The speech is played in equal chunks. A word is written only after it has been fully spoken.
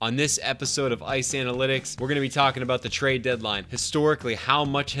On this episode of Ice Analytics, we're going to be talking about the trade deadline. Historically, how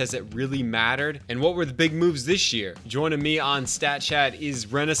much has it really mattered? And what were the big moves this year? Joining me on Stat Chat is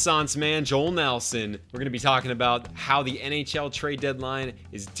Renaissance man Joel Nelson. We're going to be talking about how the NHL trade deadline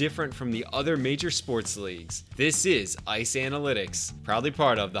is different from the other major sports leagues. This is Ice Analytics, proudly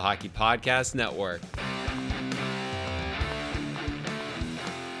part of the Hockey Podcast Network.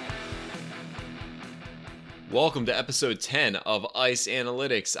 Welcome to episode 10 of Ice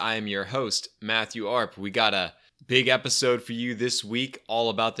Analytics. I am your host, Matthew Arp. We got a big episode for you this week, all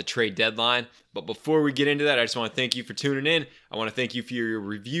about the trade deadline. But before we get into that, I just want to thank you for tuning in. I want to thank you for your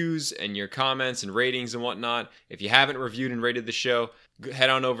reviews and your comments and ratings and whatnot. If you haven't reviewed and rated the show, head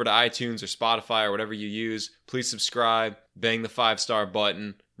on over to iTunes or Spotify or whatever you use. Please subscribe, bang the 5-star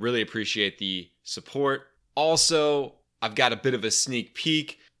button. Really appreciate the support. Also, I've got a bit of a sneak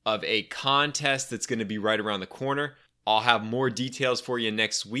peek of a contest that's going to be right around the corner. I'll have more details for you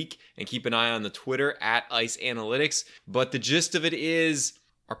next week, and keep an eye on the Twitter at Ice Analytics. But the gist of it is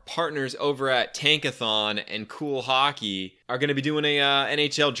our partners over at Tankathon and Cool Hockey are going to be doing a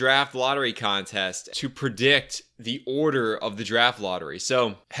NHL draft lottery contest to predict the order of the draft lottery.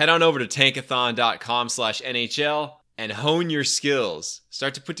 So head on over to tankathon.com/NHL and hone your skills.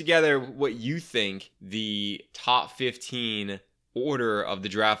 Start to put together what you think the top 15 order of the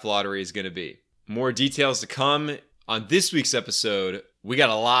draft lottery is going to be. More details to come. On this week's episode, we got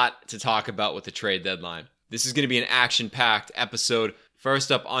a lot to talk about with the trade deadline. This is going to be an action-packed episode.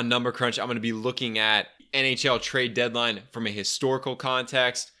 First up on Number Crunch, I'm going to be looking at NHL trade deadline from a historical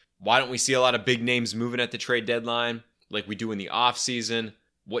context. Why don't we see a lot of big names moving at the trade deadline like we do in the offseason?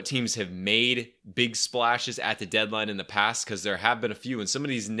 What teams have made big splashes at the deadline in the past? Because there have been a few, and some of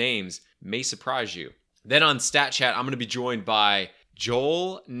these names may surprise you. Then on Stat Chat, I'm going to be joined by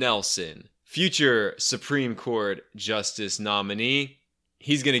Joel Nelson, future Supreme Court Justice nominee.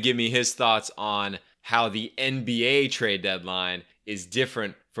 He's going to give me his thoughts on how the NBA trade deadline is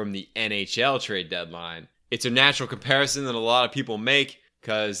different from the NHL trade deadline. It's a natural comparison that a lot of people make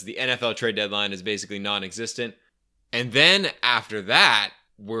because the NFL trade deadline is basically non-existent. And then after that,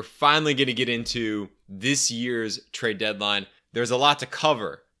 we're finally going to get into this year's trade deadline. There's a lot to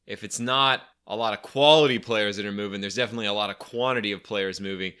cover. If it's not a lot of quality players that are moving, there's definitely a lot of quantity of players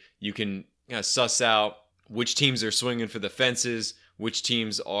moving. You can suss out which teams are swinging for the fences, which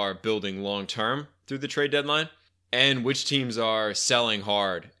teams are building long-term through the trade deadline, and which teams are selling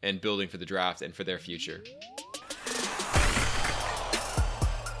hard and building for the draft and for their future.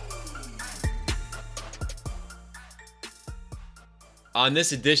 On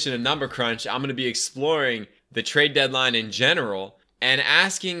this edition of Number Crunch, I'm going to be exploring the trade deadline in general and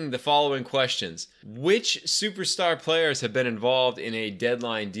asking the following questions. Which superstar players have been involved in a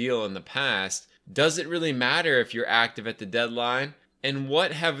deadline deal in the past? Does it really matter if you're active at the deadline? And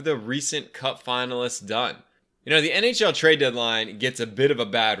what have the recent Cup finalists done? You know, the NHL trade deadline gets a bit of a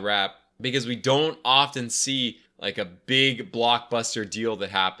bad rap because we don't often see like a big blockbuster deal that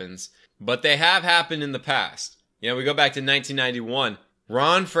happens, but they have happened in the past. You know, we go back to 1991.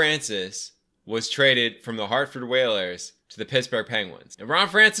 Ron Francis was traded from the Hartford Whalers to the Pittsburgh Penguins. And Ron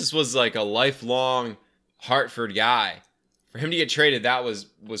Francis was like a lifelong Hartford guy. For him to get traded, that was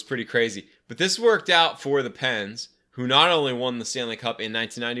pretty crazy. But this worked out for the Pens, who not only won the Stanley Cup in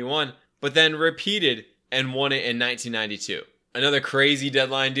 1991, but then repeated and won it in 1992. Another crazy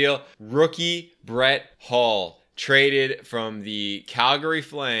deadline deal. Rookie Brett Hull traded from the Calgary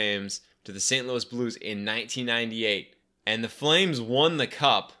Flames to the St. Louis Blues in 1998. And the Flames won the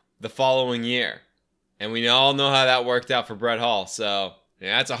Cup the following year. And we all know how that worked out for Brett Hull. So,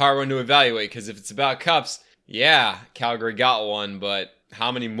 yeah, that's a hard one to evaluate because if it's about cups, yeah, Calgary got one, but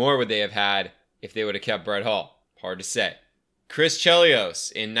how many more would they have had if they would have kept Brett Hull? Hard to say. Chris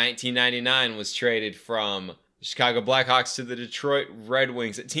Chelios in 1999 was traded from the Chicago Blackhawks to the Detroit Red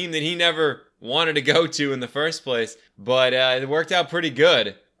Wings, a team that he never wanted to go to in the first place, but it worked out pretty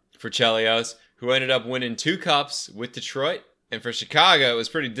good for Chelios, who ended up winning 2 cups with Detroit. And for Chicago, it was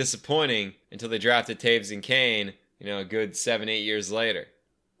pretty disappointing until they drafted Taves and Kane, a good 7-8 years later.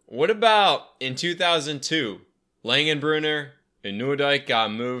 What about in 2002? Langenbrunner and Nordijk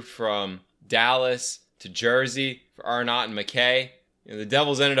got moved from Dallas to Jersey for Arnott and McKay. The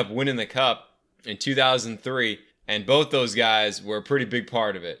Devils ended up winning the Cup in 2003, and both those guys were a pretty big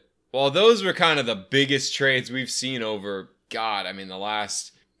part of it. While those were kind of the biggest trades we've seen over, the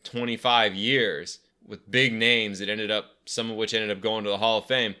last 25 years, with big names that some of which ended up going to the Hall of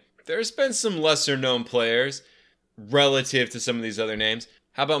Fame, there's been some lesser known players relative to some of these other names.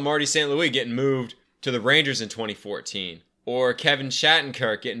 How about Marty St. Louis getting moved to the Rangers in 2014? Or Kevin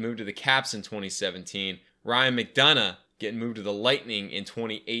Shattenkirk getting moved to the Caps in 2017? Ryan McDonough getting moved to the Lightning in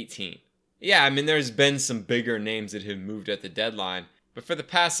 2018. Yeah, I mean, there's been some bigger names that have moved at the deadline, but for the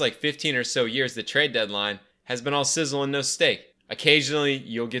past 15 or so years, the trade deadline has been all sizzle and no steak. Occasionally,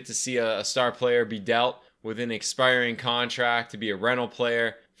 you'll get to see a star player be dealt with an expiring contract to be a rental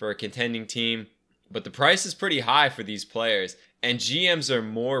player for a contending team, but the price is pretty high for these players, and GMs are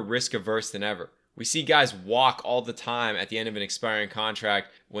more risk averse than ever. We see guys walk all the time at the end of an expiring contract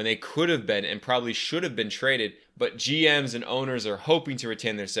when they could have been and probably should have been traded, but GMs and owners are hoping to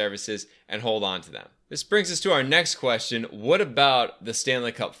retain their services and hold on to them. This brings us to our next question. What about the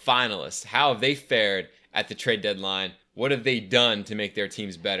Stanley Cup finalists? How have they fared at the trade deadline? What have they done to make their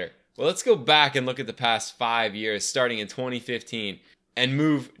teams better? Well, let's go back and look at the past 5 years, starting in 2015, and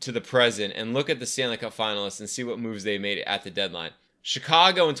move to the present and look at the Stanley Cup finalists and see what moves they made at the deadline.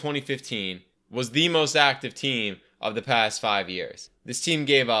 Chicago in 2015 was the most active team of the past 5 years. This team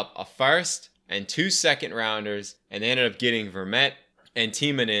gave up a first and 2 second rounders, and they ended up getting Vermette and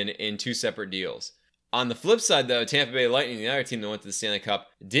Timonen in 2 separate deals. On the flip side, though, Tampa Bay Lightning, the other team that went to the Stanley Cup,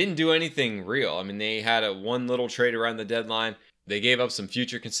 didn't do anything real. I mean, they had one little trade around the deadline. They gave up some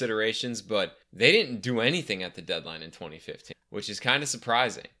future considerations, but they didn't do anything at the deadline in 2015, which is kind of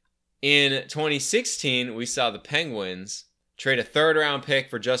surprising. In 2016, we saw the Penguins trade a third-round pick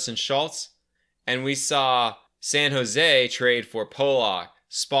for Justin Schultz, and we saw San Jose trade for Polak,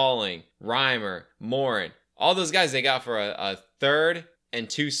 Spalling, Reimer, Morin. All those guys they got for a third and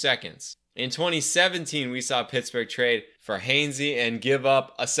 2 seconds. In 2017, we saw Pittsburgh trade for Hainsey and give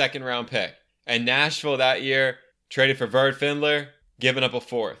up a second-round pick. And Nashville that year traded for Verd Findler, giving up a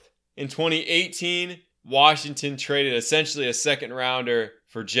fourth. In 2018, Washington traded essentially a second-rounder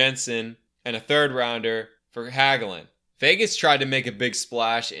for Jensen and a third-rounder for Hagelin. Vegas tried to make a big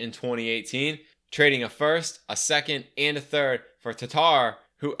splash in 2018, trading a first, a second, and a third for Tatar,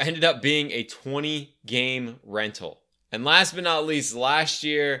 who ended up being a 20-game rental. And last but not least, last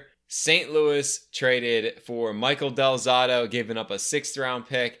year, St. Louis traded for Michael Del Zotto, giving up a 6th-round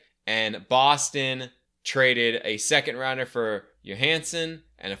pick, and Boston traded a second-rounder for Johansson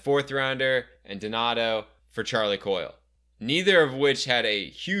and a 4th-rounder and Donato for Charlie Coyle, neither of which had a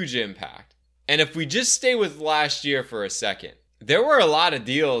huge impact. And if we just stay with last year for a second, there were a lot of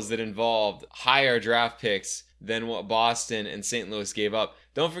deals that involved higher draft picks than what Boston and St. Louis gave up.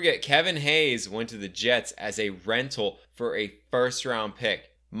 Don't forget, Kevin Hayes went to the Jets as a rental for a first-round pick.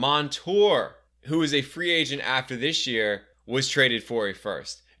 Montour, who is a free agent after this year, was traded for a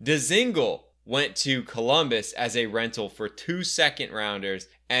first. Dzingel went to Columbus as a rental for 2 second-rounders.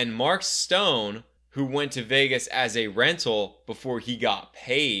 And Mark Stone, who went to Vegas as a rental before he got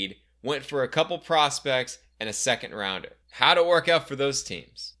paid, went for a couple prospects and a second-rounder. How'd it work out for those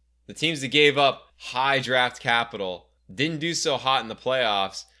teams? The teams that gave up high draft capital didn't do so hot in the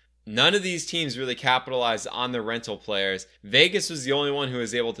playoffs. None of these teams really capitalized on their rental players. Vegas was the only one who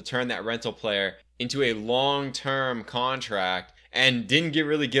was able to turn that rental player into a long-term contract and didn't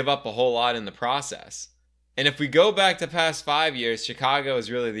really give up a whole lot in the process. And if we go back to past 5 years, Chicago is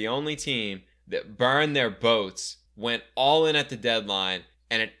really the only team that burned their boats, went all in at the deadline,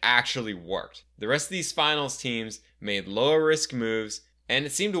 and it actually worked. The rest of these finals teams made lower risk moves, and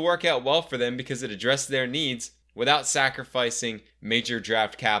it seemed to work out well for them because it addressed their needs without sacrificing major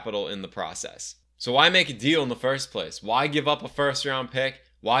draft capital in the process. So why make a deal in the first place? Why give up a first-round pick?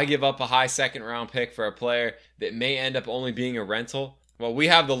 Why give up a high second-round pick for a player that may end up only being a rental? Well, we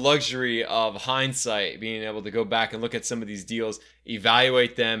have the luxury of hindsight, being able to go back and look at some of these deals,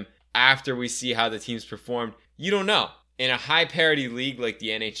 evaluate them after we see how the teams performed. You don't know. In a high-parity league like the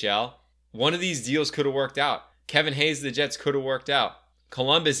NHL, one of these deals could have worked out. Kevin Hayes of the Jets could have worked out.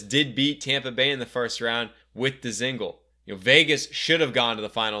 Columbus did beat Tampa Bay in the first round with Dzingel. Vegas should have gone to the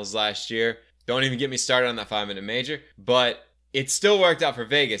finals last year. Don't even get me started on that 5-minute major. But it still worked out for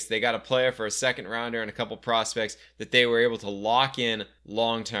Vegas. They got a player for a second rounder and a couple prospects that they were able to lock in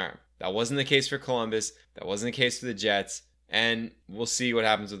long term. That wasn't the case for Columbus. That wasn't the case for the Jets. And we'll see what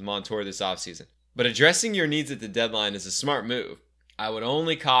happens with Montour this offseason. But addressing your needs at the deadline is a smart move. I would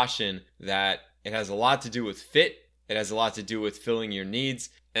only caution that it has a lot to do with fit. It has a lot to do with filling your needs.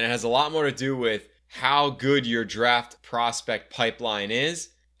 And it has a lot more to do with how good your draft prospect pipeline is,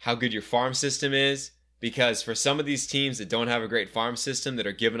 how good your farm system is. Because for some of these teams that don't have a great farm system, that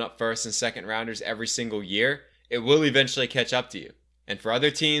are giving up first and second rounders every single year, it will eventually catch up to you. And for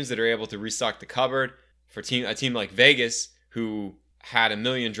other teams that are able to restock the cupboard, for a team like Vegas, who had 1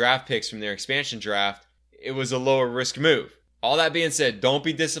 million draft picks from their expansion draft, it was a lower risk move. All that being said, don't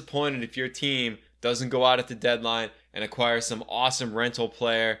be disappointed if your team doesn't go out at the deadline and acquire some awesome rental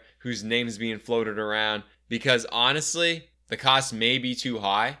player whose name's being floated around, because honestly, the cost may be too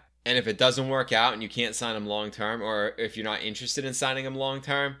high. And if it doesn't work out and you can't sign him long term, or if you're not interested in signing him long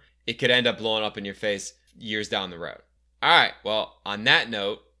term, it could end up blowing up in your face years down the road. All right, well, on that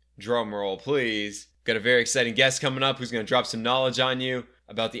note, drum roll, please. Got a very exciting guest coming up who's going to drop some knowledge on you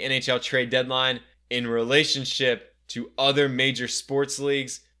about the NHL trade deadline in relationship to other major sports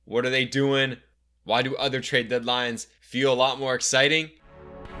leagues. What are they doing? Why do other trade deadlines feel a lot more exciting?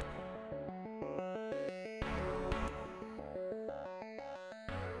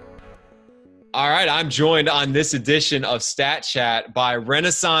 All right, I'm joined on this edition of Stat Chat by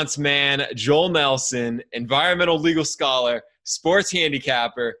Renaissance man Joel Nelson, environmental legal scholar, sports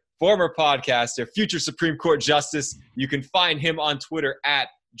handicapper, former podcaster, future Supreme Court justice. You can find him on Twitter at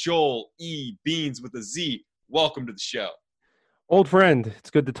Joel E. Beans with a Z. Welcome to the show. Old friend, it's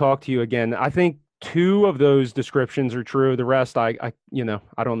good to talk to you again. I think two of those descriptions are true. The rest, I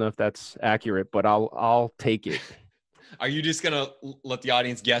don't know if that's accurate, but I'll take it. Are you just gonna let the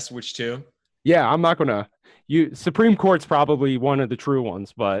audience guess which two? Yeah, I'm not gonna. Supreme Court's probably one of the true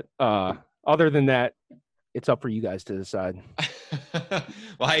ones, but other than that, it's up for you guys to decide.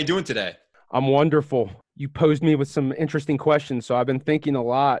 Well, how you doing today? I'm wonderful. You posed me with some interesting questions, so I've been thinking a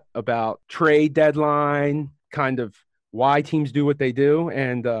lot about trade deadline, kind of why teams do what they do,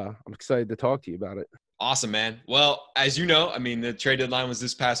 and I'm excited to talk to you about it. Awesome, man. Well, as you know, I mean, the trade deadline was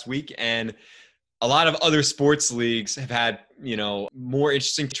this past week, and a lot of other sports leagues have had, more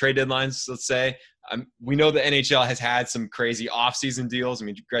interesting trade deadlines, let's say. We know the NHL has had some crazy offseason deals. I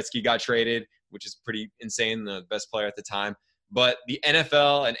mean, Gretzky got traded, which is pretty insane, the best player at the time. But the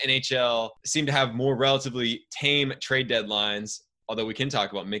NFL and NHL seem to have more relatively tame trade deadlines, although we can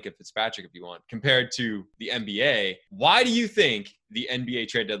talk about Minka Fitzpatrick if you want, compared to the NBA. Why do you think the NBA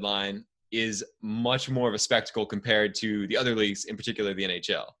trade deadline is much more of a spectacle compared to the other leagues, in particular the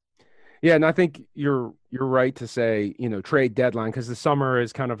NHL? Yeah, and I think you're right to say, trade deadline, because the summer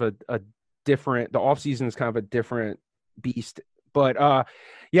is kind of a different, the offseason is kind of a different beast. But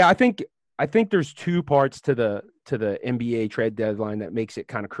yeah, I think there's two parts to the NBA trade deadline that makes it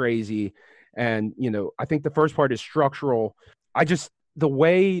kind of crazy. And, I think the first part is structural. The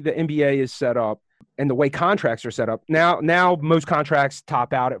way the NBA is set up and the way contracts are set up now most contracts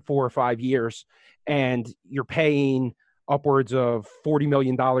top out at 4 or 5 years, and you're paying upwards of $40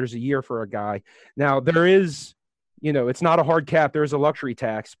 million a year for a guy. Now there is, it's not a hard cap. There's a luxury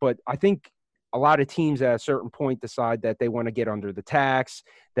tax, but I think a lot of teams at a certain point decide that they want to get under the tax,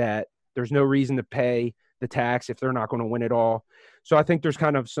 that there's no reason to pay the tax if they're not going to win it all. So I think there's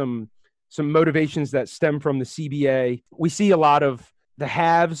kind of some motivations that stem from the CBA. We see a lot of the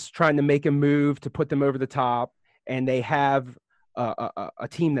haves trying to make a move to put them over the top, and they have a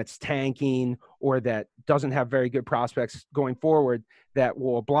team that's tanking or that doesn't have very good prospects going forward that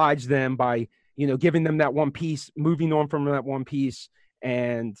will oblige them by, giving them that one piece, moving on from that one piece,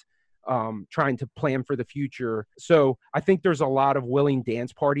 and trying to plan for the future. So I think there's a lot of willing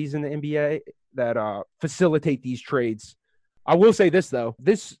dance parties in the NBA that facilitate these trades. I will say this, though.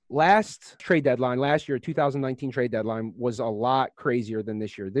 This last trade deadline, last year, 2019 trade deadline, was a lot crazier than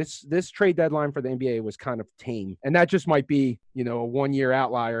this year. This trade deadline for the NBA was kind of tame. And that just might be, a one-year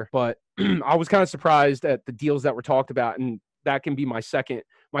outlier. But I was kind of surprised at the deals that were talked about. And that can be my second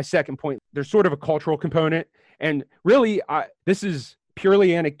point. There's sort of a cultural component. And really, this is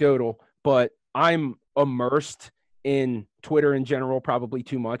purely anecdotal, but I'm immersed in Twitter in general, probably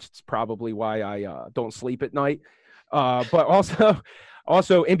too much. It's probably why I don't sleep at night. But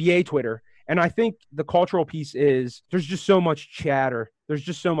also NBA Twitter. And I think the cultural piece is there's just so much chatter. There's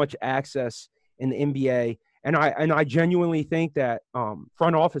just so much access in the NBA. And I genuinely think that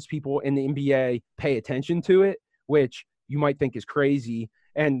front office people in the NBA pay attention to it, which you might think is crazy.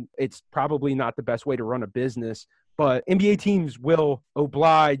 And it's probably not the best way to run a business. But NBA teams will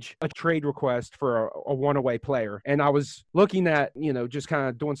oblige a trade request for a one-away player. And I was looking at, just kind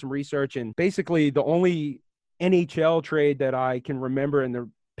of doing some research. And basically the only NHL trade that I can remember in the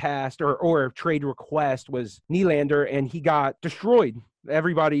past or trade request was Nylander, and he got destroyed.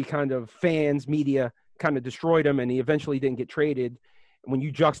 Everybody kind of fans, media kind of destroyed him, and he eventually didn't get traded. When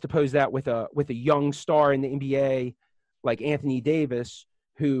you juxtapose that with a young star in the NBA like Anthony Davis,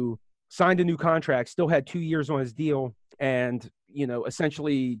 who signed a new contract, still had 2 years on his deal, and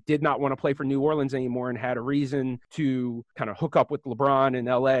essentially did not want to play for New Orleans anymore and had a reason to kind of hook up with LeBron in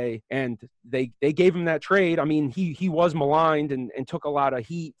LA. And they gave him that trade. I mean, he was maligned and took a lot of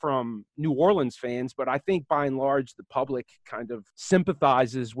heat from New Orleans fans, but I think by and large, the public kind of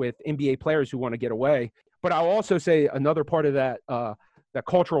sympathizes with NBA players who want to get away. But I'll also say another part of that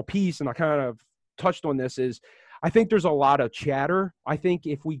cultural piece, and I kind of touched on this, is I think there's a lot of chatter. I think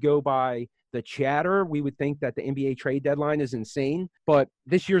if we go by the chatter, we would think that the NBA trade deadline is insane. But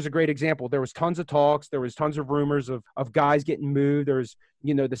this year's a great example. There was tons of talks. There was tons of rumors of guys getting moved. There's,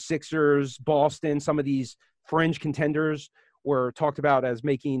 the Sixers, Boston, some of these fringe contenders were talked about as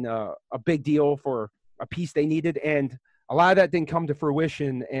making a big deal for a piece they needed. And a lot of that didn't come to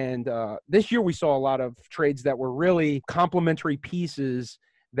fruition. And this year we saw a lot of trades that were really complementary pieces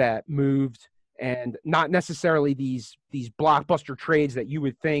that moved, and not necessarily these blockbuster trades that you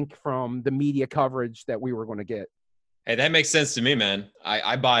would think from the media coverage that we were going to get. Hey, that makes sense to me, man.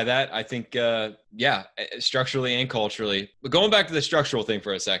 I buy that. I think, structurally and culturally. But going back to the structural thing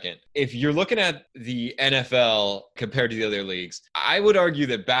for a second, if you're looking at the NFL compared to the other leagues, I would argue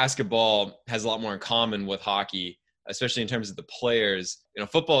that basketball has a lot more in common with hockey, especially in terms of the players.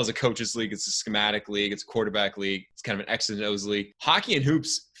 Football is a coaches league. It's a schematic league. It's a quarterback league. It's kind of an X's and O's league. Hockey and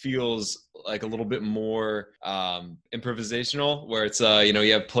hoops feels like a little bit more improvisational, where it's,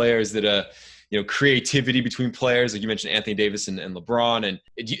 you have players that, creativity between players. Like you mentioned Anthony Davis and LeBron. And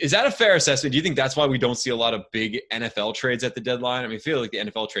is that a fair assessment? Do you think that's why we don't see a lot of big NFL trades at the deadline? I mean, I feel like the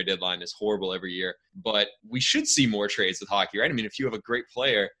NFL trade deadline is horrible every year, but we should see more trades with hockey, right? I mean, if you have a great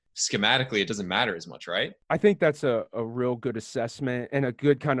player, schematically, it doesn't matter as much, right? I think that's a real good assessment and a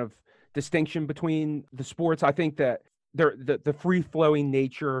good kind of distinction between the sports. I think that the free-flowing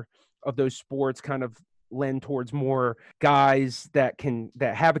nature of those sports kind of lend towards more guys that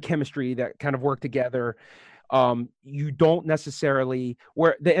have a chemistry that kind of work together. You don't necessarily,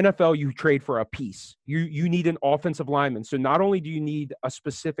 where the NFL, you trade for a piece. You need an offensive lineman. So not only do you need a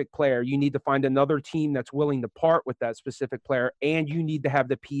specific player, you need to find another team that's willing to part with that specific player, and you need to have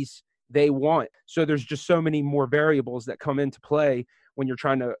the piece they want. So there's just so many more variables that come into play when you're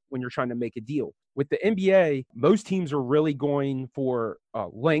trying to make a deal. With the NBA, most teams are really going for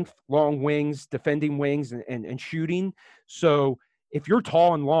length, long wings, defending wings, and shooting. So if you're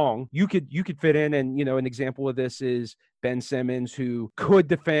tall and long, you could fit in. And, an example of this is Ben Simmons, who could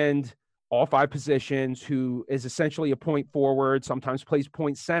defend all 5 positions, who is essentially a point forward, sometimes plays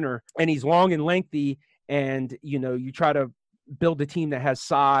point center, and he's long and lengthy. And, you try to build a team that has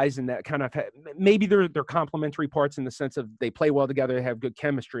size and that kind of maybe they're complementary parts in the sense of they play well together, they have good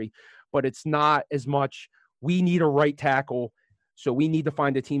chemistry, but it's not as much we need a right tackle, so we need to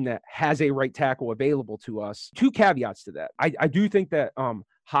find a team that has a right tackle available to us. 2 caveats to that. I do think that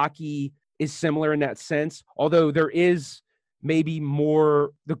hockey is similar in that sense, although there is maybe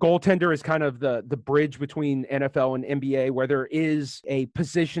more, the goaltender is kind of the bridge between NFL and NBA, where there is a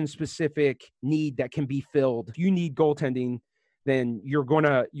position specific need that can be filled. If you need goaltending, then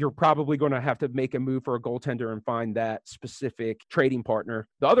you're probably gonna have to make a move for a goaltender and find that specific trading partner.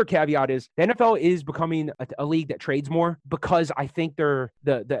 The other caveat is the NFL is becoming a league that trades more, because I think the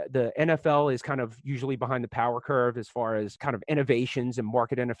NFL is kind of usually behind the power curve as far as kind of innovations and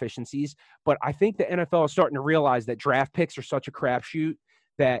market inefficiencies. But I think the NFL is starting to realize that draft picks are such a crapshoot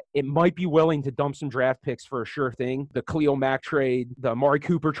that it might be willing to dump some draft picks for a sure thing. The Khalil Mack trade, the Amari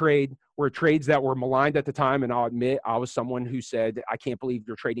Cooper trade were trades that were maligned at the time. And I'll admit, I was someone who said, I can't believe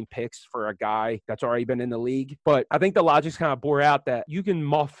you're trading picks for a guy that's already been in the league. But I think the logic's kind of bore out that you can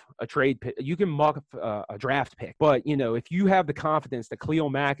muff a trade pick, you can muff a draft pick. But, if you have the confidence that Khalil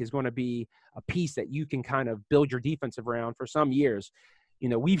Mack is going to be a piece that you can kind of build your defensive around for some years,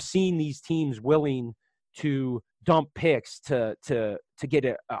 we've seen these teams willing to dump picks to get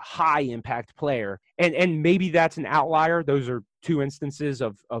a high impact player. And maybe that's an outlier. Those are 2 instances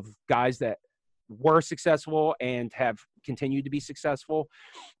of guys that were successful and have continued to be successful.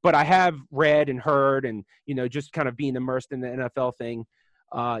 But I have read and heard and, just kind of being immersed in the NFL thing,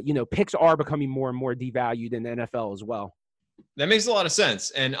 picks are becoming more and more devalued in the NFL as well. That makes a lot of sense.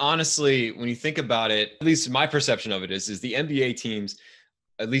 And honestly, when you think about it, at least my perception of it is the NBA teams,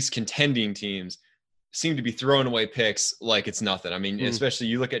 at least contending teams, seem to be throwing away picks like it's nothing. I mean, especially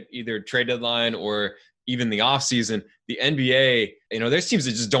you look at either trade deadline or even the offseason, the NBA, there's teams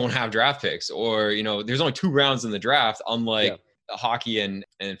that just don't have draft picks, or, there's only 2 rounds in the draft, unlike hockey and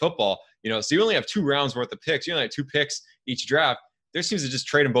football, so you only have 2 rounds worth of picks. You only have 2 picks each draft. There's teams that just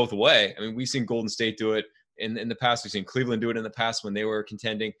trade them both away. I mean, we've seen Golden State do it in the past. We've seen Cleveland do it in the past when they were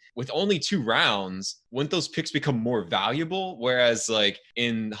contending. With only 2 rounds, wouldn't those picks become more valuable? Whereas like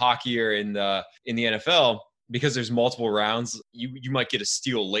in hockey or in the NFL, because there's multiple rounds, you might get a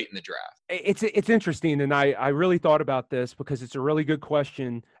steal late in the draft. It's interesting, and I really thought about this because it's a really good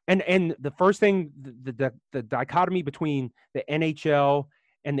question. And the first thing, the dichotomy between the NHL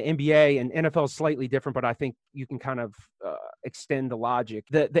and the NBA and NFL is slightly different, but I think you can kind of extend the logic.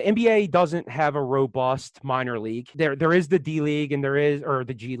 The NBA doesn't have a robust minor league. There is the D League and or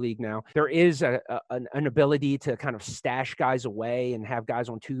the G League now. There is an ability to kind of stash guys away and have guys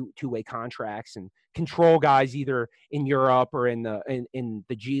on two-way contracts and control guys either in Europe or in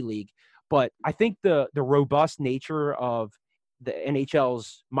the G League. But I think the robust nature of the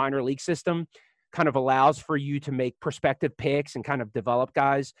NHL's minor league system kind of allows for you to make prospective picks and kind of develop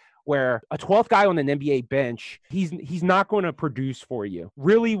guys, where a 12th guy on an NBA bench, he's not going to produce for you.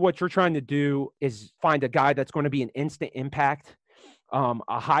 Really what you're trying to do is find a guy that's going to be an instant impact.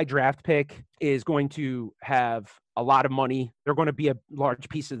 A high draft pick is going to have a lot of money. They're going to be a large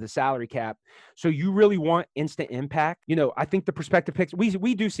piece of the salary cap. So you really want instant impact. I think the prospective picks,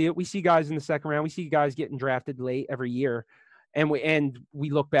 we do see it. We see guys in the second round. We see guys getting drafted late every year. And we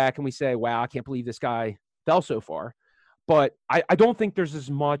look back and we say, wow, I can't believe this guy fell so far. But I don't think there's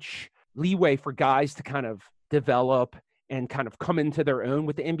as much leeway for guys to kind of develop and kind of come into their own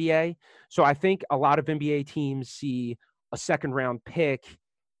with the NBA. So I think a lot of NBA teams see a second round pick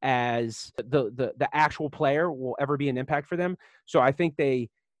as the actual player will ever be an impact for them. So I think they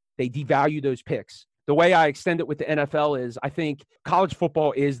devalue those picks. The way I extend it with the NFL is I think college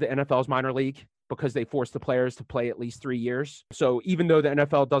football is the NFL's minor league, because they force the players to play at least 3 years. So even though the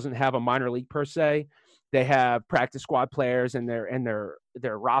NFL doesn't have a minor league per se, they have practice squad players and their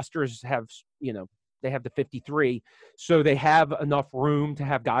rosters have, they have the 53. So they have enough room to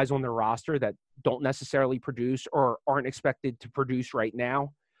have guys on their roster that don't necessarily produce or aren't expected to produce right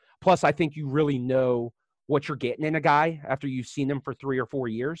now. Plus, I think you really know what you're getting in a guy after you've seen him for 3 or 4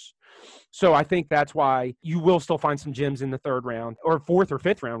 years. So I think that's why you will still find some gems in the third round or fourth or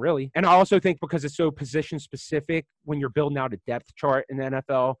fifth round, really. And I also think because it's so position specific, when you're building out a depth chart in the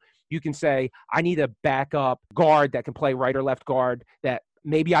NFL, you can say, I need a backup guard that can play right or left guard that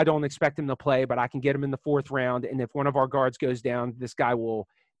maybe I don't expect him to play, but I can get him in the fourth round. And if one of our guards goes down, this guy will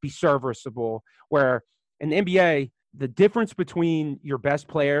be serviceable. Where in the NBA, the difference between your best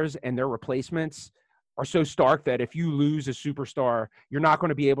players and their replacements are so stark that if you lose a superstar, you're not going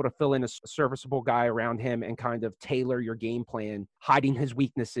to be able to fill in a serviceable guy around him and kind of tailor your game plan, hiding his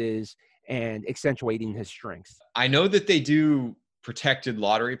weaknesses and accentuating his strengths. I know that they do protected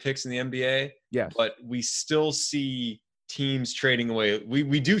lottery picks in the NBA, yes, but we still see teams trading away.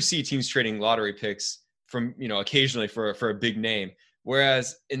 We do see teams trading lottery picks from, occasionally for a big name.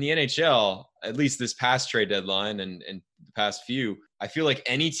 Whereas in the NHL, at least this past trade deadline and the past few, I feel like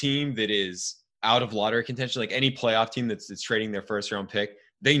any team that is out of lottery contention, like any playoff team that's trading their first round pick,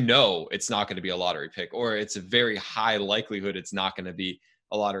 they know it's not going to be a lottery pick, or it's a very high likelihood it's not going to be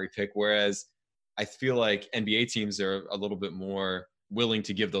a lottery pick. Whereas I feel like NBA teams are a little bit more willing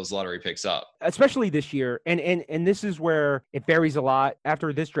to give those lottery picks up, especially this year. And this is where it varies a lot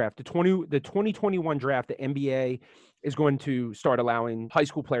after this draft. The 2021 draft, the NBA is going to start allowing high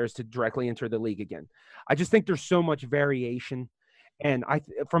school players to directly enter the league again. I just think there's so much variation, and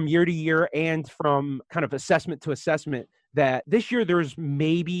from year to year and from kind of assessment to assessment, that this year there's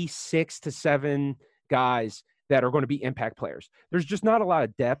maybe 6 to 7 guys that are going to be impact players. There's just not a lot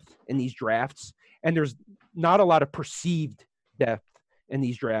of depth in these drafts, and there's not a lot of perceived depth in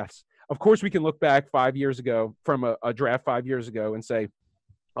these drafts. Of course, we can look back 5 years ago from a draft 5 years ago and say,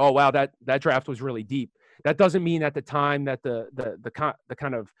 oh, wow, that draft was really deep. That doesn't mean at the time that the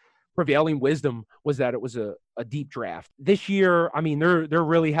kind of prevailing wisdom was that it was a deep draft. This year, I mean, there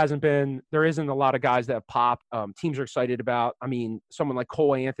isn't a lot of guys that have popped. Teams are excited about. I mean, someone like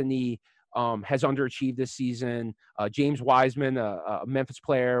Cole Anthony has underachieved this season. James Wiseman, a Memphis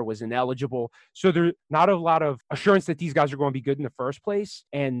player, was ineligible. So there's not a lot of assurance that these guys are going to be good in the first place.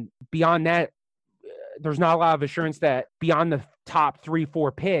 And beyond that, there's not a lot of assurance that beyond the top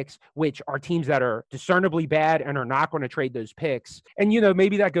 3-4 picks, which are teams that are discernibly bad and are not going to trade those picks. And,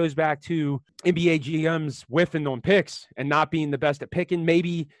 maybe that goes back to NBA GMs whiffing on picks and not being the best at picking.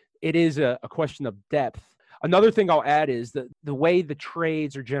 Maybe it is a question of depth. Another thing I'll add is that the way the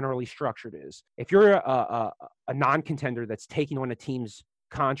trades are generally structured is if you're a non-contender that's taking on a team's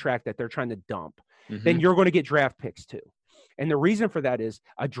contract that they're trying to dump, then you're going to get draft picks too. And the reason for that is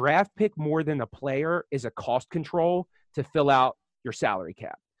a draft pick more than a player is a cost control to fill out your salary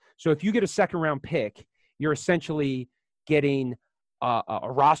cap. So if you get a second round pick, you're essentially getting a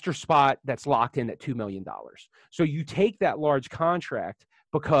roster spot that's locked in at $2 million. So you take that large contract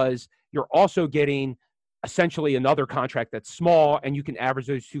because you're also getting essentially another contract that's small, and you can average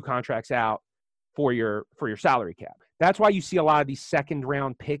those two contracts out for your salary cap. That's why you see a lot of these second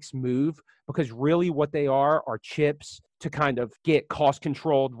round picks move, because really what they are chips to kind of get cost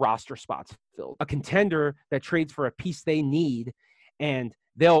controlled roster spots filled. A contender that trades for a piece they need and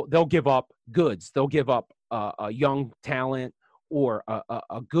they'll give up goods. They'll give up a young talent or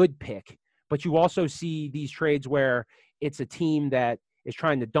a good pick. But you also see these trades where it's a team that is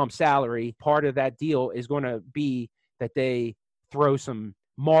trying to dump salary. Part of that deal is going to be that they throw some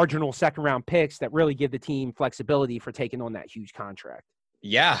marginal second round picks that really give the team flexibility for taking on that huge contract.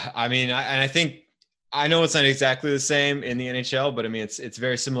 Yeah, I mean, I think I know it's not exactly the same in the NHL, but I mean it's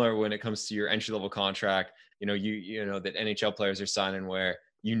very similar when it comes to your entry level contract. You know that NHL players are signing where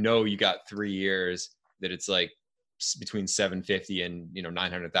you got 3 years, that it's like between 750 and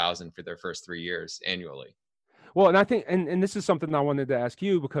 900,000 for their first 3 years annually. Well, and I think, and this is something I wanted to ask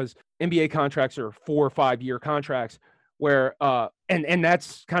you, because NBA contracts are 4 or 5 year contracts where, and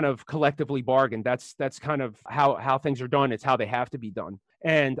that's kind of collectively bargained. That's kind of how things are done. It's how they have to be done.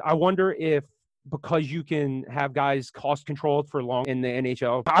 And I wonder if, because you can have guys cost controlled for long in the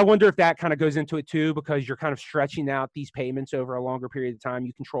NHL, I wonder if that kind of goes into it too, because you're kind of stretching out these payments over a longer period of time.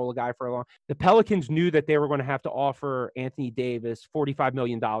 You control a guy for a long. The Pelicans knew that they were going to have to offer Anthony Davis $45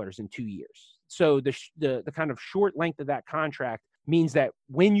 million in 2 years. So the kind of short length of that contract means that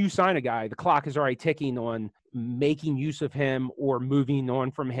when you sign a guy, the clock is already ticking on making use of him or moving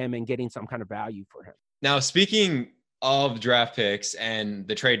on from him and getting some kind of value for him. Now, speaking of draft picks and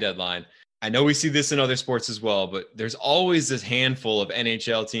the trade deadline, I know we see this in other sports as well, but there's always this handful of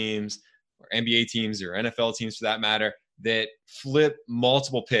NHL teams or NBA teams or NFL teams for that matter that flip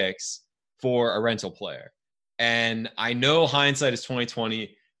multiple picks for a rental player. And I know hindsight is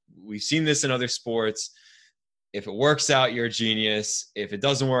 2020. We've seen this in other sports. If it works out, you're a genius. If it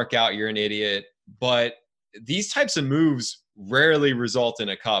doesn't work out, you're an idiot. But these types of moves rarely result in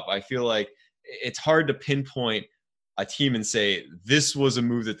a cup. I feel like it's hard to pinpoint a team and say this was a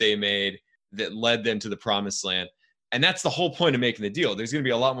move that they made that led them to the promised land. And that's the whole point of making the deal. There's going to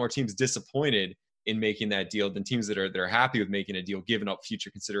be a lot more teams disappointed in making that deal than teams that are happy with making a deal, giving up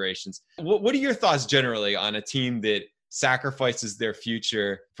future considerations. What are your thoughts generally on a team that sacrifices their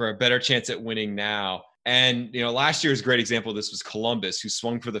future for a better chance at winning now? And, last year's great example of this was Columbus, who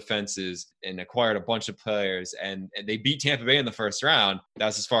swung for the fences and acquired a bunch of players, and they beat Tampa Bay in the first round.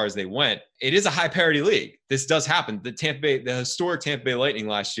 That's as far as they went. It is a high parity league. This does happen. The historic Tampa Bay Lightning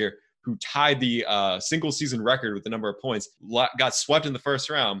last year, who tied the single season record with the number of points, got swept in the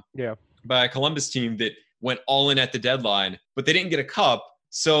first round by a Columbus team that went all in at the deadline, but they didn't get a cup.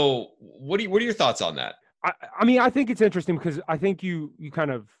 So what are your thoughts on that? I mean, I think it's interesting because I think you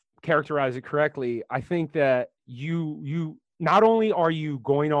kind of characterize it correctly. I think that you not only are you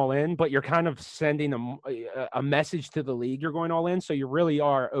going all in, but you're kind of sending a message to the league you're going all in. So you really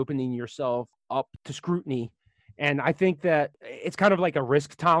are opening yourself up to scrutiny. And I think that it's kind of like a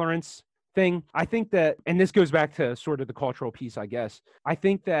risk tolerance thing. I think that, and this goes back to sort of the cultural piece, I guess. I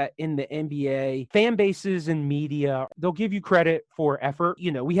think that in the NBA, fan bases and media, they'll give you credit for effort.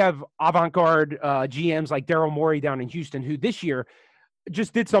 We have avant-garde GMs like Daryl Morey down in Houston, who this year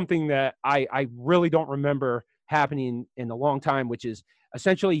just did something that I really don't remember happening in a long time, which is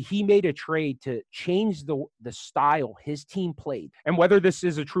essentially he made a trade to change the style his team played. And whether this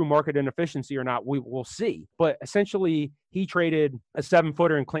is a true market inefficiency or not, we will see. But essentially, he traded a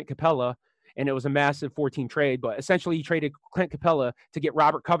 7-footer in Clint Capella, and it was a massive 14 trade. But essentially, he traded Clint Capella to get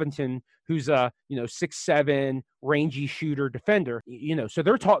Robert Covington, who's a 6'7", rangy shooter defender. So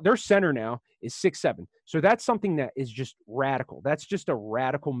their center now is 6'7". So that's something that is just radical. That's just a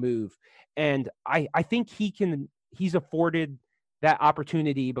radical move, and I think he's afforded that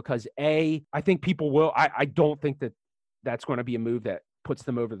opportunity because I think people will. I don't think that's going to be a move that puts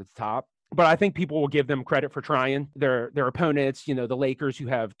them over the top, but I think people will give them credit for trying. Their opponents, the Lakers, who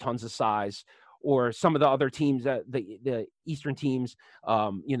have tons of size, or some of the other teams, the Eastern teams,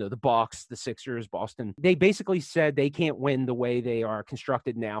 the Bucks, the Sixers, Boston. They basically said they can't win the way they are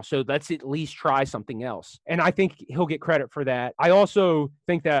constructed now, so let's at least try something else. And I think he'll get credit for that. I also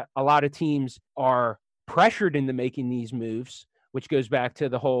think that a lot of teams are pressured into making these moves, which goes back to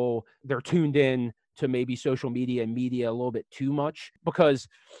the whole they're tuned in to maybe social media and media a little bit too much, because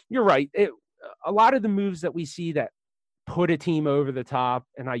you're right. A lot of the moves that we see that put a team over the top,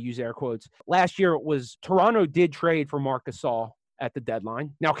 and I use air quotes, last year it was Toronto did trade for Marc Gasol at the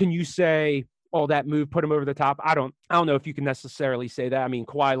deadline. Now, can you say, oh, that move put him over the top? I don't know if you can necessarily say that. I mean,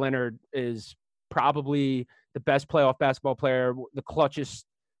 Kawhi Leonard is probably the best playoff basketball player, the clutchest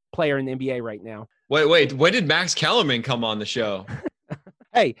player in the NBA right now. Wait, when did Max Kellerman come on the show?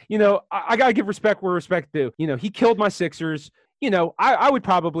 Hey, I got to give respect where respect due. He killed my Sixers. I would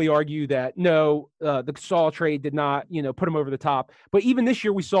probably argue that no, the Gasol trade did not, put him over the top. But even this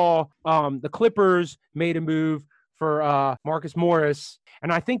year we saw the Clippers made a move for Marcus Morris.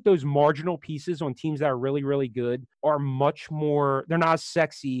 And I think those marginal pieces on teams that are really, really good are much more, they're not as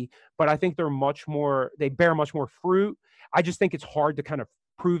sexy, but I think they bear much more fruit. I just think it's hard to kind of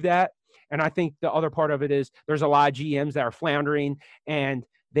prove that. And I think the other part of it is there's a lot of GMs that are floundering, and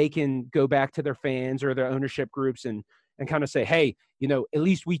they can go back to their fans or their ownership groups and kind of say, hey, at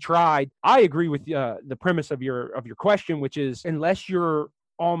least we tried. I agree with the premise of your question, which is unless you're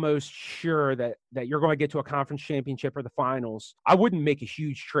almost sure that you're going to get to a conference championship or the finals, I wouldn't make a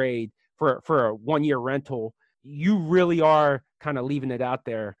huge trade for a 1-year rental. You really are kind of leaving it out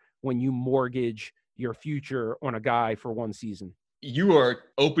there when you mortgage your future on a guy for one season. You are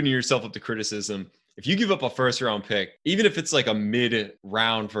opening yourself up to criticism. If you give up a first-round pick, even if it's like a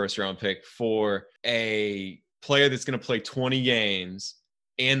mid-round first-round pick for a player that's going to play 20 games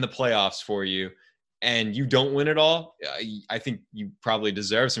and the playoffs for you, and you don't win it all, I think you probably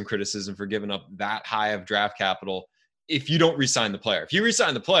deserve some criticism for giving up that high of draft capital if you don't re-sign the player. If you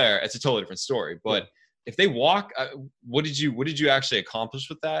re-sign the player, it's a totally different story. But if they walk, what did you actually accomplish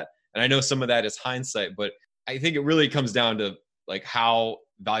with that? And I know some of that is hindsight, but I think it really comes down to like how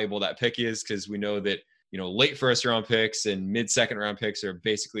valuable that pick is, because we know that late first round picks and mid second round picks are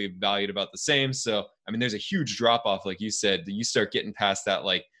basically valued about the same. So I mean, there's a huge drop off, like you said, that you start getting past that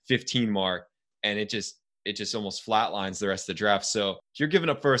like 15 mark, and it just almost flatlines the rest of the draft. So if you're giving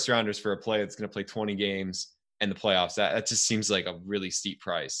up first rounders for a player that's going to play 20 games and the playoffs, that just seems like a really steep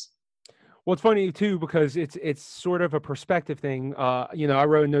price. Well, it's funny too, because it's sort of a perspective thing. I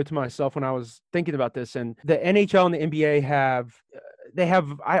wrote a note to myself when I was thinking about this, and the NHL and the NBA have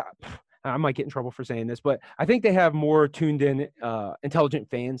I might get in trouble for saying this, but I think they have more tuned in,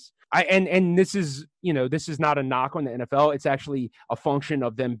 intelligent fans. And this is not a knock on the NFL. It's actually a function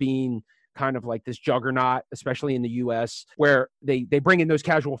of them being kind of like this juggernaut, especially in the US, where they bring in those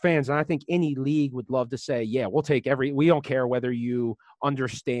casual fans. And I think any league would love to say, yeah, we'll take we don't care whether you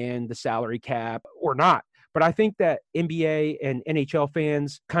understand the salary cap or not. But I think that NBA and NHL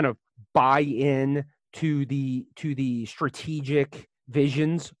fans kind of buy in to the strategic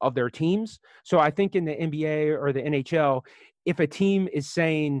visions of their teams. So I think in the NBA or the NHL, if a team is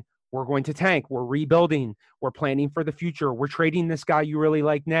saying, we're going to tank, we're rebuilding, we're planning for the future, we're trading this guy you really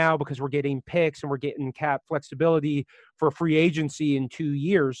like now because we're getting picks and we're getting cap flexibility for free agency in 2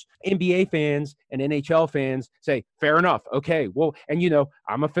 years, NBA fans and NHL fans say, fair enough. Okay, well, and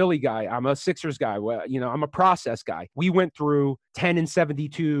I'm a Philly guy, I'm a Sixers guy, well, I'm a process guy. We went through 10 and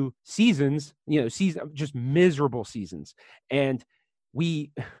 72 seasons, just miserable seasons. And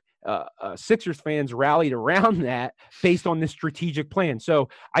we Sixers fans rallied around that based on this strategic plan. So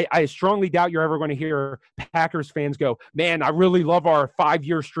I strongly doubt you're ever going to hear Packers fans go, man, I really love our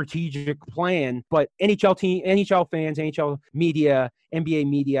 5-year strategic plan. But NHL fans, NHL media, NBA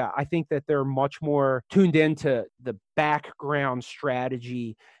media, I think that they're much more tuned into the background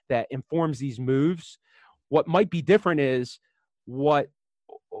strategy that informs these moves. What might be different is like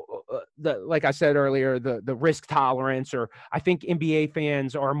I said earlier, the risk tolerance, or I think NBA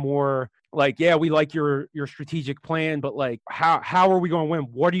fans are more like, yeah, we like your strategic plan, but like, how are we going to win?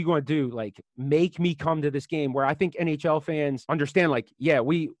 What are you going to do? Like, make me come to this game. Where I think NHL fans understand, like, yeah,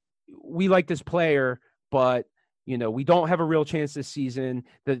 we like this player, but we don't have a real chance this season.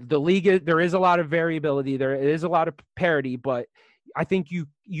 The league, there is a lot of variability. There is a lot of parity, but I think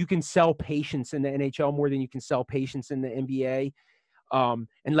you can sell patience in the NHL more than you can sell patience in the NBA.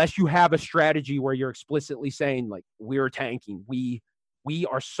 Unless you have a strategy where you're explicitly saying, like, we're tanking, we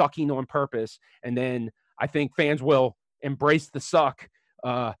are sucking on purpose, and then I think fans will embrace the suck,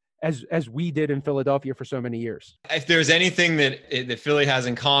 as we did in Philadelphia for so many years. If there's anything that Philly has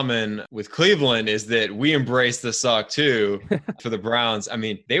in common with Cleveland, is that we embrace the suck too. For the Browns, I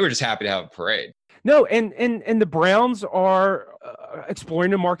mean, they were just happy to have a parade. No, and the Browns are exploring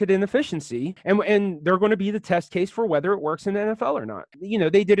the market inefficiency, and they're going to be the test case for whether it works in the NFL or not.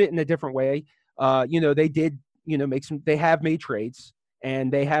 They did it in a different way. They did, they have made trades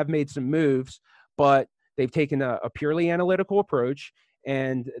and they have made some moves, but they've taken a purely analytical approach,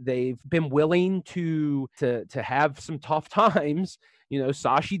 and they've been willing to have some tough times.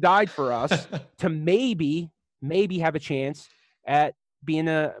 Sashi died for us to maybe have a chance at being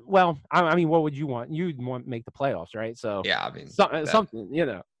I mean, what would you want? You'd want to make the playoffs, right? So yeah, I mean, something,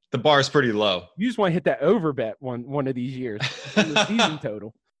 the bar is pretty low. You just want to hit that over bet one of these years, the season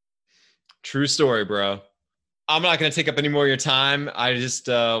total. True story, bro. I'm not going to take up any more of your time. I just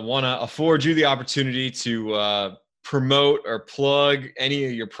want to afford you the opportunity to promote or plug any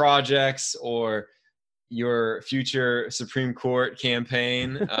of your projects or your future Supreme Court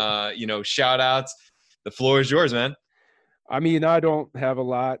campaign. Shout outs. The floor is yours, man. I mean, I don't have a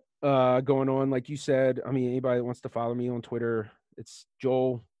lot going on. Like you said, I mean, anybody that wants to follow me on Twitter, it's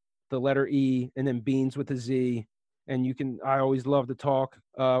Joel, the letter E, and then Beans with a Z. And I always love to talk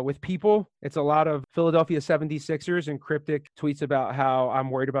with people. It's a lot of Philadelphia 76ers and cryptic tweets about how I'm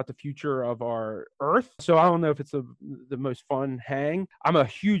worried about the future of our Earth. So I don't know if it's the most fun hang. I'm a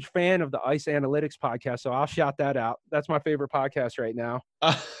huge fan of the Ice Analytics podcast, so I'll shout that out. That's my favorite podcast right now.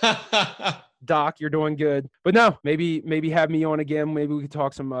 Doc, you're doing good. But no, maybe have me on again. Maybe we could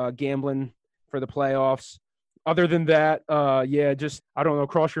talk some gambling for the playoffs. Other than that, just, I don't know,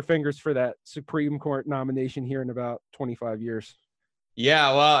 cross your fingers for that Supreme Court nomination here in about 25 years.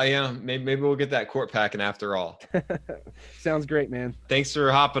 Yeah, well, maybe we'll get that court packing after all. Sounds great, man. Thanks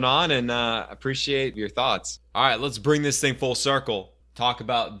for hopping on, and appreciate your thoughts. All right, let's bring this thing full circle. Talk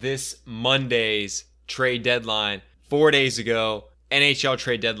about this Monday's trade deadline. 4 days ago, NHL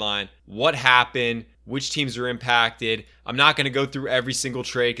trade deadline. What happened? Which teams are impacted? I'm not going to go through every single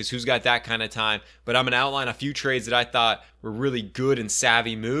trade because who's got that kind of time, but I'm going to outline a few trades that I thought were really good and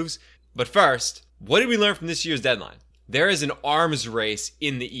savvy moves. But first, what did we learn from this year's deadline? There is an arms race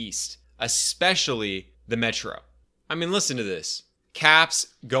in the East, especially the Metro. I mean, listen to this. Caps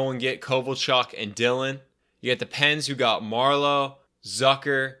go and get Kovalchuk and Dillon. You got the Pens who got Marlowe,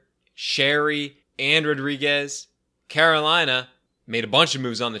 Zucker, Sherry, and Rodriguez. Carolina made a bunch of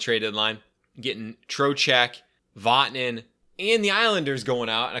moves on the trade deadline, getting Trocheck, Vatanen, and the Islanders going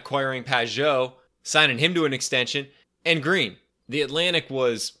out and acquiring Pajot, signing him to an extension, and Green. The Atlantic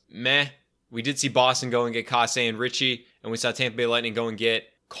was meh. We did see Boston go and get Kase and Ritchie, and we saw Tampa Bay Lightning go and get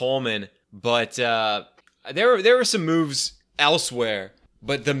Coleman. But there were some moves elsewhere,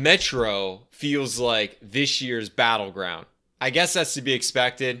 but the Metro feels like this year's battleground. I guess that's to be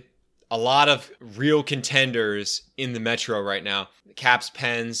expected. A lot of real contenders in the Metro right now. Caps,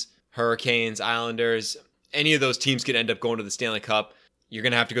 Pens, Hurricanes, Islanders, any of those teams could end up going to the Stanley Cup. You're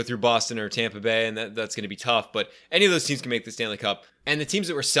going to have to go through Boston or Tampa Bay, and that's going to be tough. But any of those teams can make the Stanley Cup. And the teams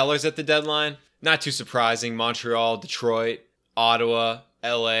that were sellers at the deadline, not too surprising. Montreal, Detroit, Ottawa,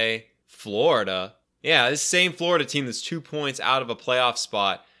 LA, Florida. Yeah, this same Florida team that's 2 points out of a playoff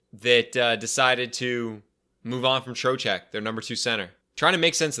spot that decided to move on from Trocheck, their number 2 center. Trying to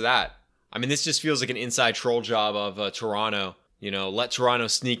make sense of that. I mean, this just feels like an inside troll job of Toronto. Let Toronto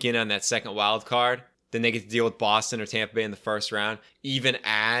sneak in on that second wild card. Then they get to deal with Boston or Tampa Bay in the first round, even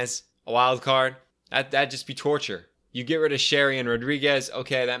as a wild card. That'd just be torture. You get rid of Sherry and Rodriguez.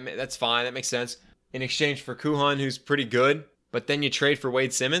 Okay, that's fine. That makes sense. In exchange for Kuhan, who's pretty good. But then you trade for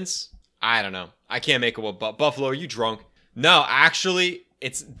Wade Simmons? I don't know. I can't make it. Buffalo, are you drunk? No, actually,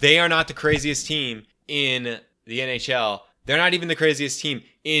 they are not the craziest team in the NHL. They're not even the craziest team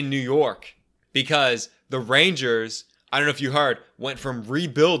in New York, because the Rangers, I don't know if you heard, went from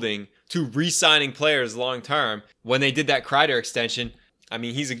rebuilding to re-signing players long term when they did that Kreider extension. I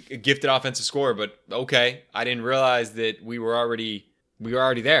mean, he's a gifted offensive scorer, but okay, I didn't realize that we were already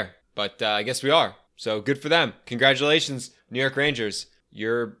there, but I guess we are. So good for them. Congratulations, New York Rangers.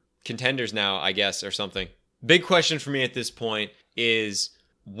 You're contenders now, I guess, or something. Big question for me at this point is,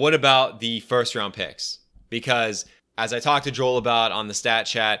 what about the first round picks? Because as I talked to Joel about on the stat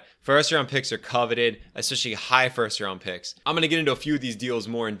chat, first round picks are coveted, especially high first round picks. I'm going to get into a few of these deals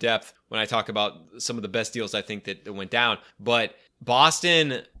more in depth when I talk about some of the best deals I think that went down. But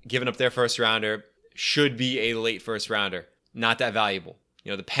Boston giving up their first rounder should be a late first rounder. Not that valuable.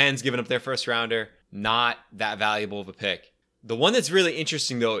 The Pens giving up their first rounder, not that valuable of a pick. The one that's really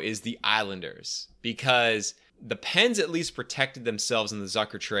interesting, though, is the Islanders, because the Pens at least protected themselves in the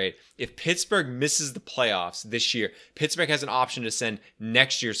Zucker trade. If Pittsburgh misses the playoffs this year, Pittsburgh has an option to send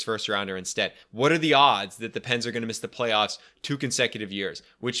next year's first rounder instead. What are the odds that the Pens are going to miss the playoffs 2 consecutive years?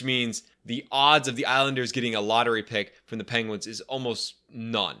 Which means the odds of the Islanders getting a lottery pick from the Penguins is almost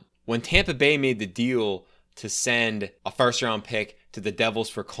none. When Tampa Bay made the deal to send a first round pick to the Devils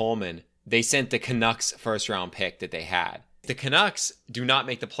for Coleman, they sent the Canucks first round pick that they had. If the Canucks do not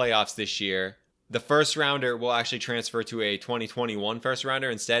make the playoffs this year, the first rounder will actually transfer to a 2021 first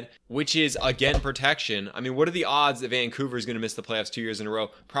rounder instead, which is, again, protection. I mean, what are the odds that Vancouver is going to miss the playoffs 2 years in a row?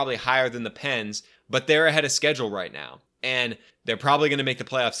 Probably higher than the Pens, but they're ahead of schedule right now. And they're probably going to make the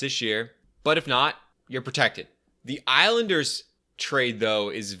playoffs this year. But if not, you're protected. The Islanders trade, though,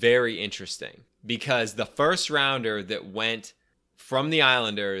 is very interesting, because the first rounder that went from the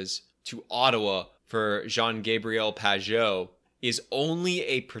Islanders to Ottawa for Jean-Gabriel Pajot is only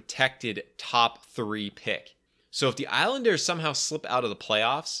a protected top 3 pick. So if the Islanders somehow slip out of the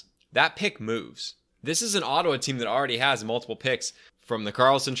playoffs, that pick moves. This is an Ottawa team that already has multiple picks from the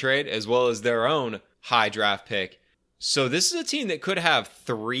Karlsson trade as well as their own high draft pick. So this is a team that could have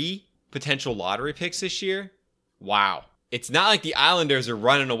 3 potential lottery picks this year. Wow. It's not like the Islanders are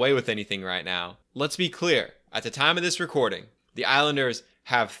running away with anything right now. Let's be clear. At the time of this recording, the Islanders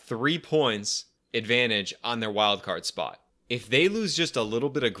have 3 points advantage on their wild card spot. If they lose just a little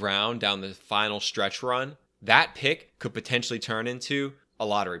bit of ground down the final stretch run, that pick could potentially turn into a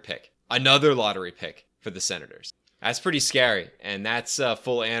lottery pick. Another lottery pick for the Senators. That's pretty scary, and that's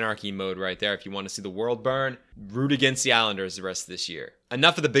full anarchy mode right there. If you want to see the world burn, root against the Islanders the rest of this year.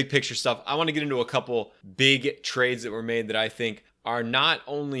 Enough of the big picture stuff. I want to get into a couple big trades that were made that I think are not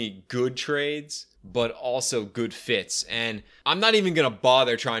only good trades, but also good fits. And I'm not even going to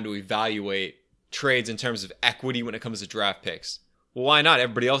bother trying to evaluate trades in terms of equity when it comes to draft picks. Well, why not?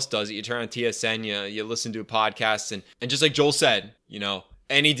 Everybody else does it. You turn on TSN, you listen to podcasts, and just like Joel said,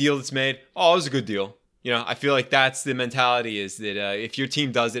 any deal that's made, oh, it was a good deal. I feel like that's the mentality, is that if your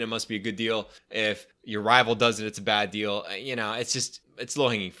team does it, it must be a good deal. If your rival does it, it's a bad deal. It's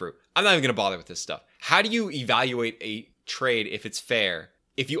low-hanging fruit. I'm not even going to bother with this stuff. How do you evaluate a trade if it's fair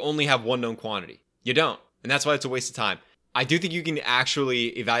if you only have one known quantity? You don't. And that's why it's a waste of time. I do think you can actually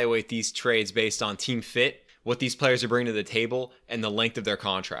evaluate these trades based on team fit, what these players are bringing to the table, and the length of their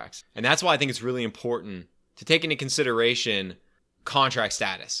contracts. And that's why I think it's really important to take into consideration contract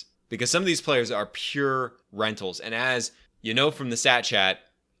status. Because some of these players are pure rentals. And as you know from the stat chat,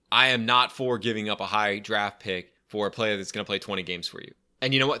 I am not for giving up a high draft pick for a player that's going to play 20 games for you.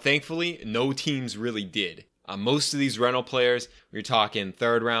 And you know what? Thankfully, no teams really did. Most of these rental players, we're talking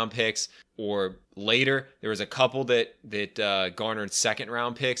third round picks or later. There was a couple that garnered second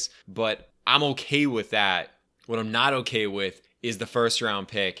round picks, but I'm okay with that. What I'm not okay with is the first round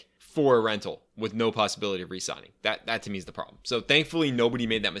pick for a rental with no possibility of re-signing. That to me is the problem. So thankfully, nobody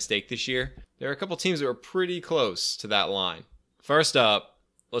made that mistake this year. There are a couple teams that were pretty close to that line. First up,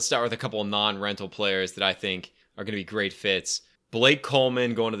 let's start with a couple of non-rental players that I think are going to be great fits. Blake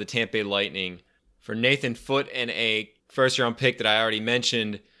Coleman going to the Tampa Bay Lightning. For Nathan Foote, and a first-round pick that I already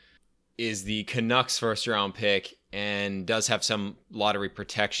mentioned is the Canucks first-round pick and does have some lottery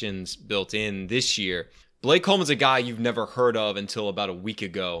protections built in this year. Blake Coleman's a guy you've never heard of until about a week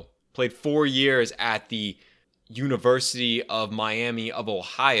ago. Played 4 years at the University of Miami of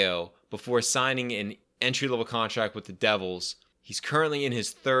Ohio before signing an entry-level contract with the Devils. He's currently in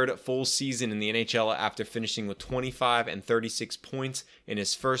his third full season in the NHL after finishing with 25 and 36 points in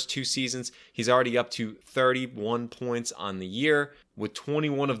his first 2 seasons. He's already up to 31 points on the year, with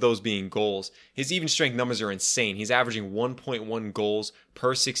 21 of those being goals. His even strength numbers are insane. He's averaging 1.1 goals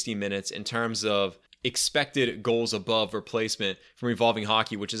per 60 minutes in terms of expected goals above replacement from Evolving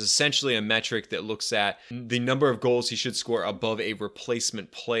Hockey, which is essentially a metric that looks at the number of goals he should score above a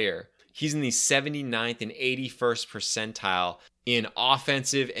replacement player. He's in the 79th and 81st percentile in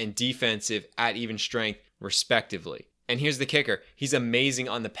offensive and defensive at even strength, respectively. And here's the kicker. He's amazing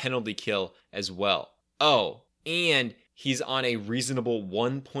on the penalty kill as well. Oh, and he's on a reasonable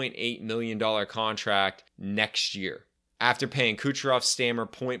 $1.8 million contract next year. After paying Kucherov, Stammer,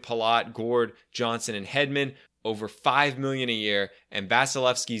 Point, Palat, Gord, Johnson, and Hedman over $5 million a year, and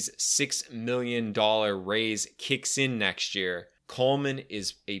Vasilevsky's $6 million raise kicks in next year, Coleman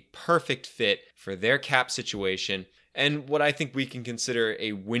is a perfect fit for their cap situation and what I think we can consider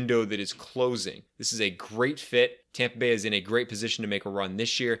a window that is closing. This is a great fit. Tampa Bay is in a great position to make a run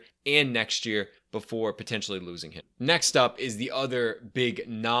this year and next year before potentially losing him. Next up is the other big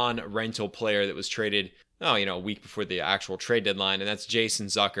non-rental player that was traded a week before the actual trade deadline, and that's Jason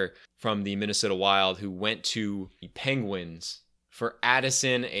Zucker from the Minnesota Wild, who went to the Penguins for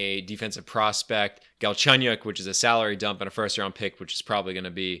Addison, a defensive prospect, Galchenyuk, which is a salary dump, and a first-round pick, which is probably going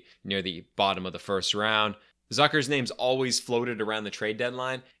to be near the bottom of the first round. Zucker's name's always floated around the trade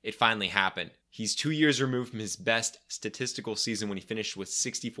deadline. It finally happened. He's 2 years removed from his best statistical season when he finished with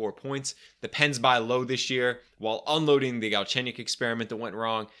 64 points. The Pens buy low this year. While unloading the Galchenyuk experiment that went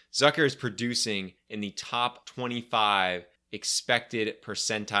wrong, Zucker is producing in the top 25 expected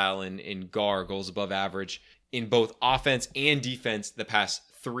percentile in GAR, goals above average, in both offense and defense the past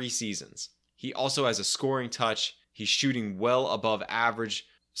 3 seasons. He also has a scoring touch. He's shooting well above average,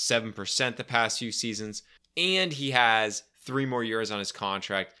 7% the past few seasons. And he has 3 more years on his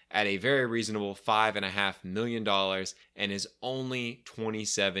contract at a very reasonable $5.5 million and is only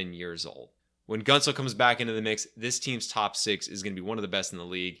 27 years old. When Gunsel comes back into the mix, this team's top 6 is going to be one of the best in the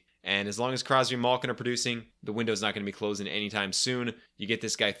league. And as long as Crosby and Malkin are producing, the window's not going to be closing anytime soon. You get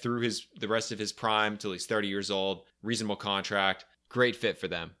this guy through the rest of his prime till he's 30 years old. Reasonable contract. Great fit for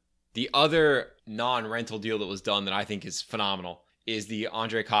them. The other non-rental deal that was done that I think is phenomenal is the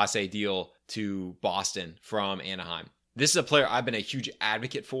Andre Kasse deal to Boston from Anaheim. This is a player I've been a huge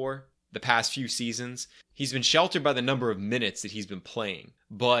advocate for the past few seasons. He's been sheltered by the number of minutes that he's been playing,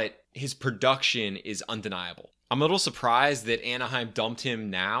 but his production is undeniable. I'm a little surprised that Anaheim dumped him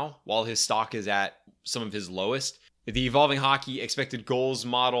now while his stock is at some of his lowest. The Evolving Hockey expected goals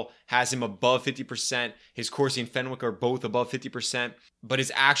model has him above 50%. His Corsi and Fenwick are both above 50%, but his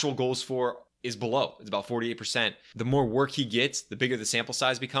actual goals for is below. It's about 48%. The more work he gets, the bigger the sample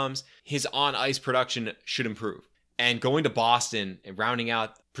size becomes. His on-ice production should improve. And going to Boston and rounding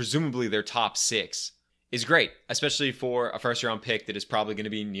out presumably their top 6 is great, especially for a first-round pick that is probably going to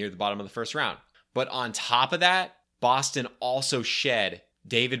be near the bottom of the first round. But on top of that, Boston also shed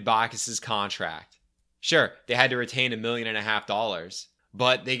David Backes' contract. Sure, they had to retain $1.5 million,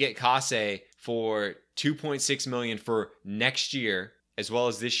 but they get Kase for $2.6 million for next year as well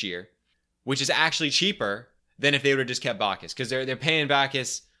as this year, which is actually cheaper than if they would have just kept Backes, because they're paying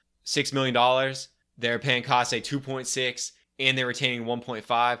Backes $6 million, they're paying Kase 2.6, and they're retaining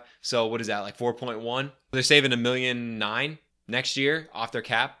 1.5. So what is that, like 4.1? They're saving $1.9 million next year off their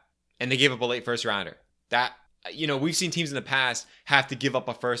cap, and they gave up a late first rounder. That, we've seen teams in the past have to give up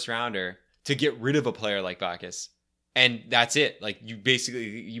a first rounder to get rid of a player like Backes. And that's it. Like,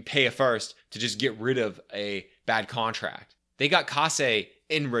 you pay a first to just get rid of a bad contract. They got Kase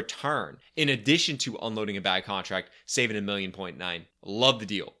in return, in addition to unloading a bad contract, saving $1.9 million. Love the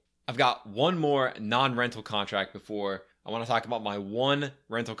deal. I've got one more non-rental contract before I want to talk about my one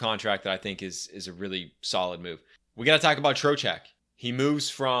rental contract that I think is a really solid move. We got to talk about Trocheck. He moves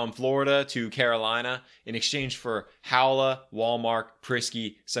from Florida to Carolina in exchange for Howla, Walmart,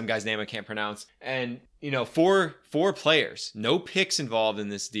 Prisky, some guy's name I can't pronounce. And, four players, no picks involved in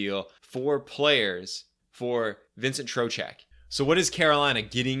this deal, 4 players for Vincent Trocheck. So what is Carolina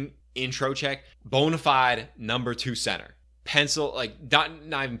getting in Trocheck? Bona fide number 2 center. Pencil,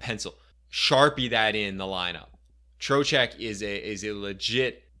 not even pencil, Sharpie that in the lineup. Trocheck is a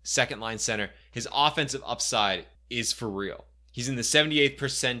legit second line center. His offensive upside is for real. He's in the 78th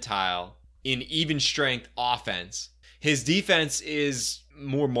percentile in even strength offense. His defense is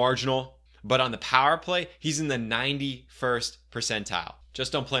more marginal, but on the power play, he's in the 91st percentile.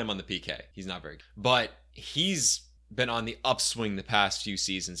 Just don't play him on the PK. He's not very good. But he's been on the upswing the past few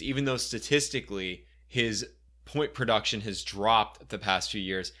seasons, even though statistically his point production has dropped the past few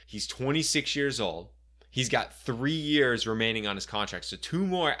years. He's 26 years old. He's got 3 years remaining on his contract. So 2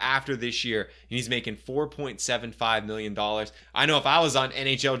 more after this year, and he's making $4.75 million. I know if I was on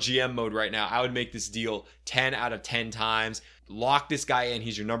NHL GM mode right now, I would make this deal 10 out of 10 times. Lock this guy in.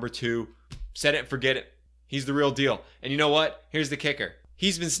 He's your number 2. Set it and forget it. He's the real deal. And you know what? Here's the kicker.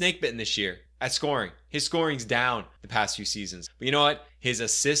 He's been snake bitten this year at scoring. His scoring's down the past few seasons. But you know what? His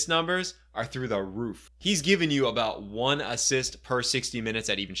assist numbers are through the roof. He's given you about 1 assist per 60 minutes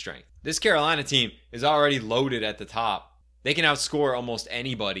at even strength. This Carolina team is already loaded at the top. They can outscore almost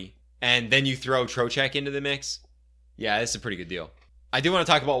anybody. And then you throw Trocheck into the mix. Yeah, this is a pretty good deal. I do want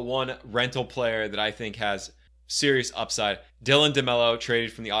to talk about one rental player that I think has serious upside. Dylan DeMello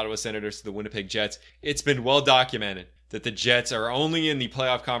traded from the Ottawa Senators to the Winnipeg Jets. It's been well documented that the Jets are only in the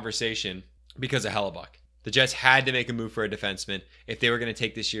playoff conversation because of Hellebuck. The Jets had to make a move for a defenseman if they were going to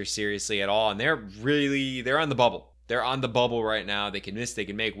take this year seriously at all. And they're on the bubble. They're on the bubble right now. They can miss, they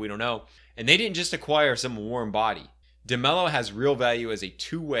can make, we don't know. And they didn't just acquire some warm body. DeMello has real value as a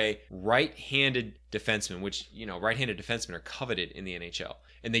 2-way right-handed defenseman, which, right-handed defensemen are coveted in the NHL.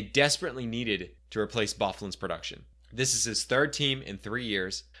 And they desperately needed to replace Byfuglien's production. This is his 3rd team in 3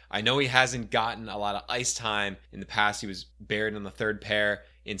 years. I know he hasn't gotten a lot of ice time in the past. He was buried on the 3rd pair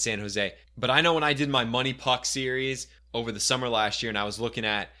in San Jose. But I know when I did my Money Puck series over the summer last year, and I was looking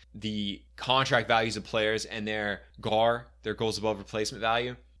at the contract values of players and their GAR, their goals above replacement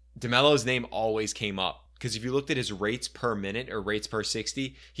value, DeMello's name always came up. Because if you looked at his rates per minute or rates per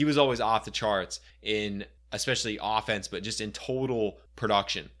 60, he was always off the charts in especially offense, but just in total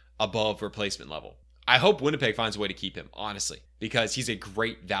production above replacement level. I hope Winnipeg finds a way to keep him, honestly, because he's a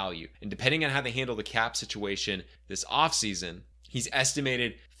great value. And depending on how they handle the cap situation this offseason, he's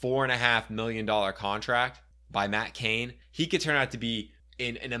estimated $4.5 million contract by Matt Cain. He could turn out to be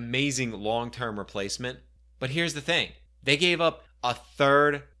an amazing long-term replacement. But here's the thing. They gave up a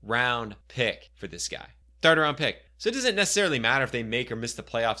 3rd round pick for this guy. 3rd round pick. So it doesn't necessarily matter if they make or miss the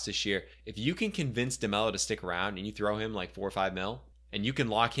playoffs this year. If you can convince DeMello to stick around and you throw him like 4 or 5 mil, and you can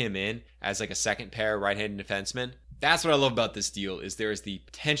lock him in as like a second pair right-handed defenseman, that's what I love about this deal is there is the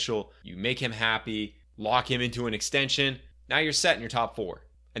potential. You make him happy, lock him into an extension. Now you're set in your top 4.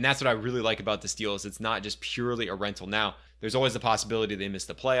 And that's what I really like about this deal is it's not just purely a rental. Now, there's always the possibility they miss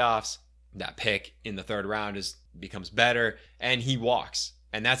the playoffs. That pick in the 3rd round becomes better, and he walks.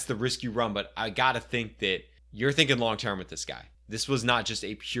 And that's the risk you run. But I got to think that you're thinking long-term with this guy. This was not just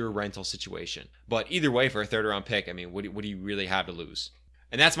a pure rental situation. But either way, for a 3rd round pick, I mean, what do you really have to lose?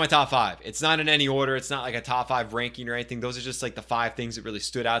 And that's my top 5. It's not in any order. It's not like a top 5 ranking or anything. Those are just like the 5 things that really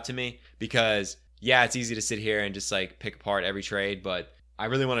stood out to me because, yeah, it's easy to sit here and just like pick apart every trade, but I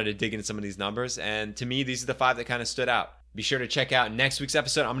really wanted to dig into some of these numbers. And to me, these are the 5 that kind of stood out. Be sure to check out next week's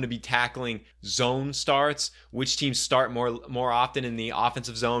episode. I'm going to be tackling zone starts, which teams start more often in the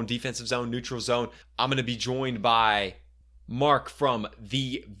offensive zone, defensive zone, neutral zone. I'm going to be joined by Mark from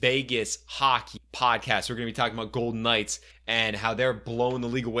the Vegas Hockey Podcast. We're going to be talking about Golden Knights and how they're blowing the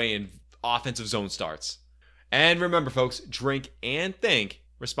league away in offensive zone starts. And remember, folks, drink and think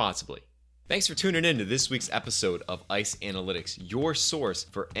responsibly. Thanks for tuning in to this week's episode of Ice Analytics, your source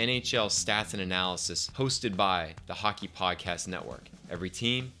for NHL stats and analysis, hosted by the Hockey Podcast Network. Every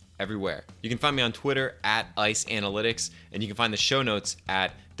team, everywhere. You can find me on Twitter at Ice Analytics, and you can find the show notes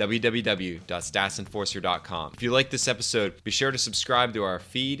at www.statsenforcer.com. If you like this episode, be sure to subscribe to our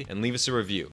feed and leave us a review.